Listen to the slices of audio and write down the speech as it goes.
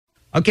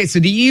Okay, so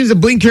do you use a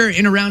blinker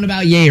in a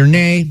roundabout, yay or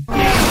nay?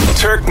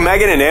 Turk,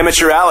 Megan, and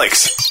Amateur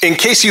Alex. In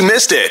case you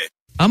missed it.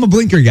 I'm a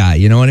blinker guy,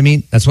 you know what I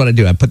mean? That's what I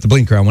do. I put the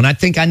blinker on. When I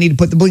think I need to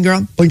put the blinker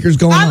on, blinker's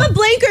going on. I'm a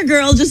blinker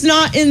girl, just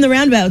not in the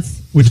roundabouts.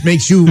 Which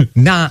makes you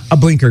not a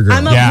blinker girl.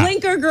 I'm a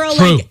blinker girl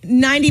like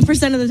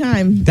 90% of the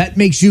time. That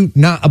makes you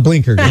not a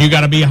blinker girl. You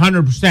got to be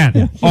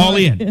 100% all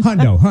in.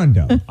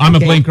 Hundo. I'm a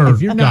blinker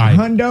If you're guy.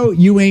 not hundo,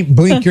 you ain't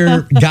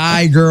blinker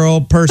guy, girl,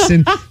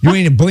 person. You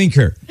ain't a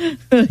blinker.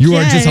 You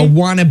are just a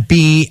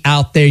wannabe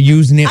out there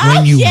using it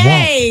when you want.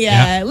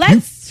 Okay,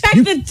 let's check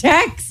the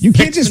text. You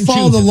can't just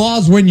follow the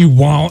laws when you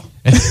want.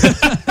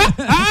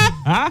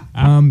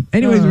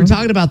 Anyways, we're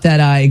talking about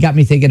that. It got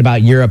me thinking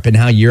about Europe and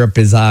how Europe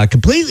is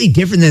completely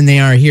different than they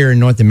are here in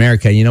North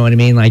America. You know what I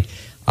mean? Like,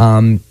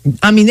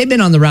 they've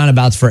been on the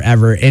roundabouts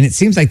forever, and it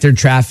seems like their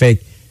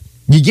traffic,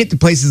 you get to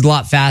places a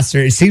lot faster.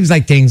 It seems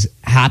like things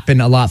happen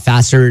a lot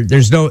faster.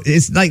 There's no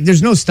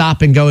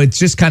stop and go. It's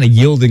just kind of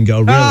yield and go,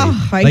 really.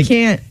 Oh, I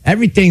can't.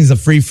 Everything's a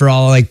free for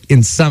all. Like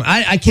in some,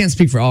 I can't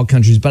speak for all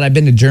countries, but I've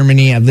been to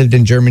Germany. I've lived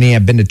in Germany.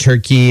 I've been to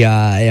Turkey.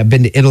 I've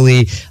been to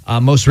Italy.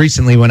 Most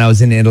recently, when I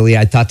was in Italy,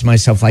 I thought to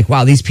myself, like,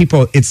 wow, these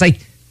people, it's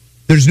like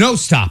there's no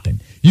stopping.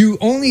 You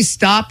only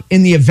stop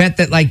in the event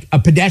that like a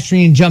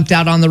pedestrian jumped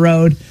out on the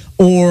road,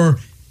 or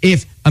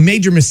if a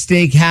major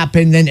mistake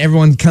happened, then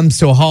everyone comes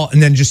to a halt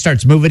and then just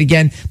starts moving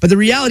again. But the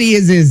reality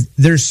is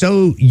they're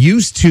so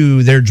used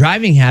to their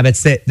driving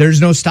habits that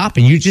there's no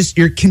stopping.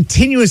 You're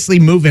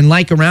continuously moving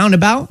like a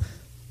roundabout,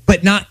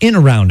 but not in a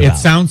roundabout. It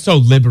sounds so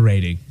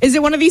liberating. Is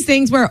it one of these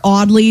things where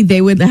oddly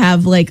they would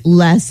have like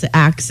less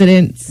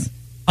accidents?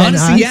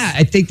 Honestly, yeah,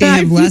 I think they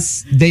have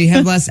less. They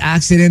have less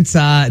accidents.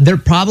 They're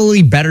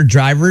probably better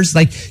drivers.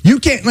 Like you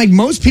can't, like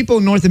most people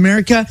in North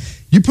America,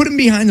 you put them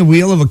behind the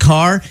wheel of a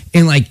car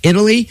in like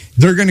Italy,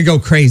 they're going to go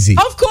crazy.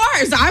 Of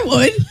course, I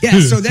would. Yeah,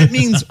 so that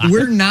means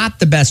we're not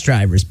the best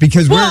drivers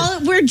because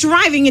we're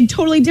driving and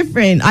totally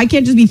different. I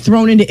can't just be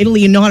thrown into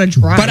Italy and know how to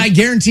drive. But I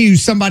guarantee you,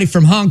 somebody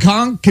from Hong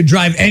Kong could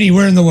drive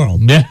anywhere in the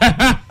world.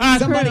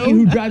 Somebody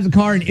who drives a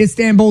car in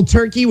Istanbul,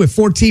 Turkey, with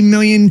 14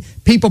 million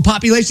people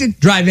population,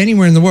 drive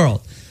anywhere in the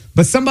world.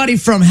 But somebody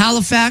from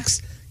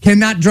Halifax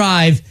cannot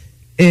drive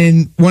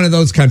in one of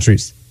those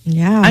countries.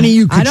 Yeah. I mean,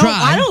 you could try.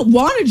 I don't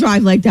want to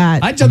drive like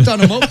that. I jumped on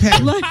a moped.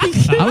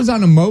 I was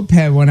on a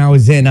moped when I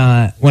was in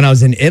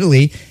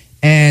Italy,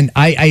 and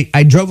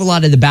I drove a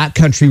lot of the back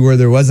country where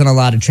there wasn't a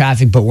lot of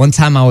traffic. But one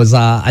time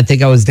I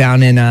think I was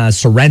down in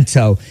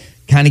Sorrento,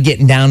 kind of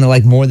getting down to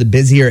like more of the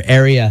busier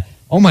area.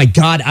 Oh my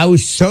God, I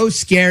was so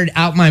scared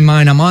out my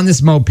mind. I'm on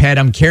this moped.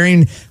 I'm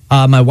carrying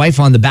my wife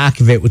on the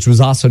back of it, which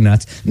was also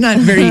nuts.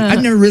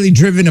 I've never really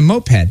driven a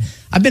moped.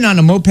 I've been on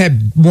a moped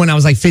when I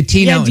was like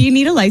 15. Yeah, do you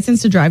need a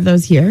license to drive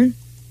those here?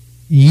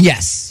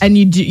 Yes. And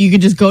you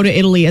could just go to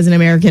Italy as an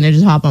American and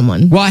just hop on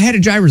one? Well, I had a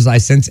driver's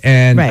license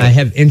and I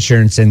have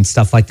insurance and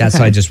stuff like that,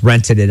 so I just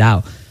rented it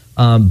out.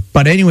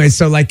 But anyway,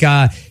 so like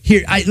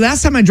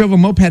last time I drove a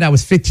moped, I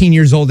was 15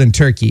 years old in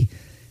Turkey.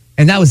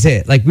 And that was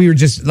it. Like we were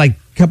just like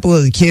a couple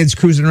of the kids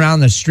cruising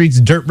around the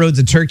streets, dirt roads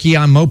of Turkey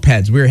on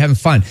mopeds. We were having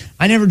fun.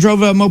 I never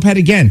drove a moped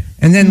again.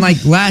 And then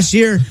like last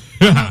year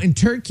out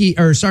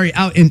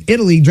in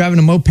Italy, driving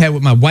a moped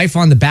with my wife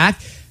on the back.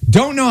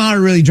 Don't know how to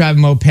really drive a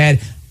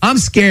moped. I'm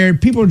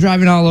scared. People are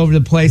driving all over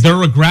the place.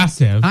 They're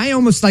aggressive. I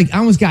almost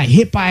got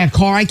hit by a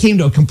car. I came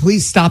to a complete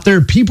stop. There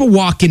are people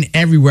walking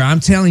everywhere.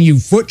 I'm telling you,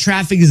 foot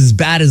traffic is as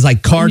bad as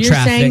like car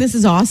traffic. You're saying this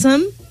is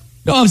awesome?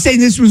 No, I'm saying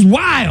this was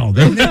wild.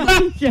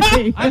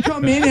 I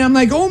come in and I'm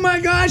like, oh my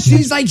gosh.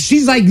 She's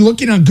like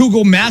looking on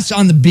Google Maps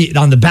on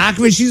the back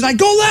of it. She's like,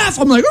 go left.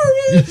 I'm like,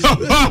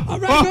 all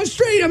right, go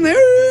straight.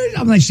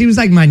 I'm like, she was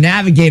like my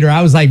navigator.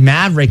 I was like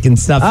Maverick and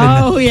stuff.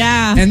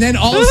 Yeah. And then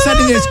all of a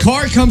sudden this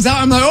car comes out.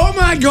 I'm like, oh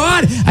my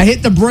God. I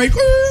hit the brake,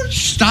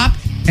 stop.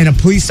 And a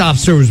police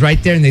officer was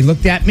right there and they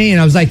looked at me and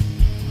I was like,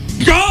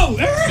 go.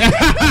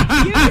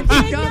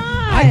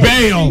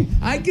 Bail.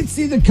 I could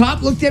see the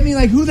cop looked at me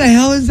like, who the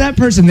hell is that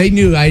person? They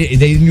knew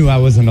I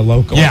wasn't a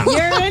local. Yeah.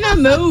 You're in a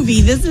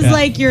movie. This is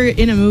like you're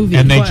in a movie.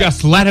 And they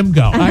just let him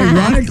go.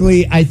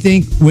 Ironically, I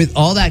think with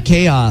all that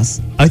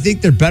chaos, I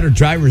think they're better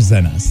drivers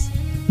than us.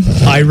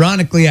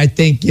 Ironically, I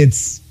think it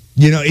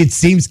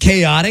seems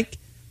chaotic,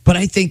 but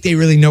I think they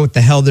really know what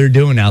the hell they're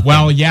doing out there.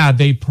 Well, yeah,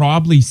 they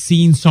probably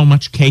seen so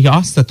much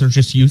chaos that they're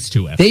just used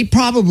to it. They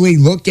probably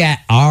look at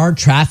our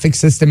traffic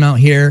system out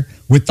here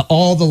with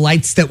all the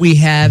lights that we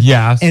have.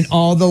 Yes. And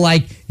all the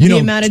the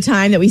amount of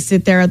time that we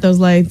sit there at those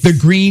lights. The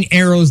green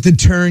arrows to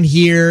turn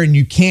here and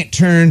you can't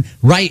turn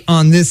right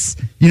on this,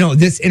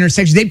 this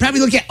intersection. They probably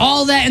look at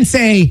all that and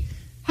say,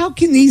 how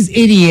can these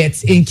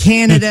idiots in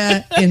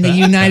Canada and the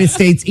United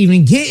States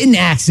even get in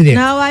accidents?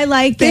 No, I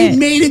like They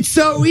made it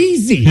so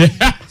easy.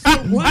 So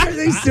why are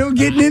they still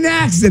getting in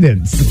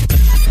accidents?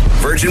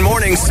 Virgin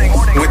Mornings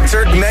with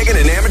Turk, Megan,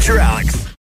 and Amateur Alex.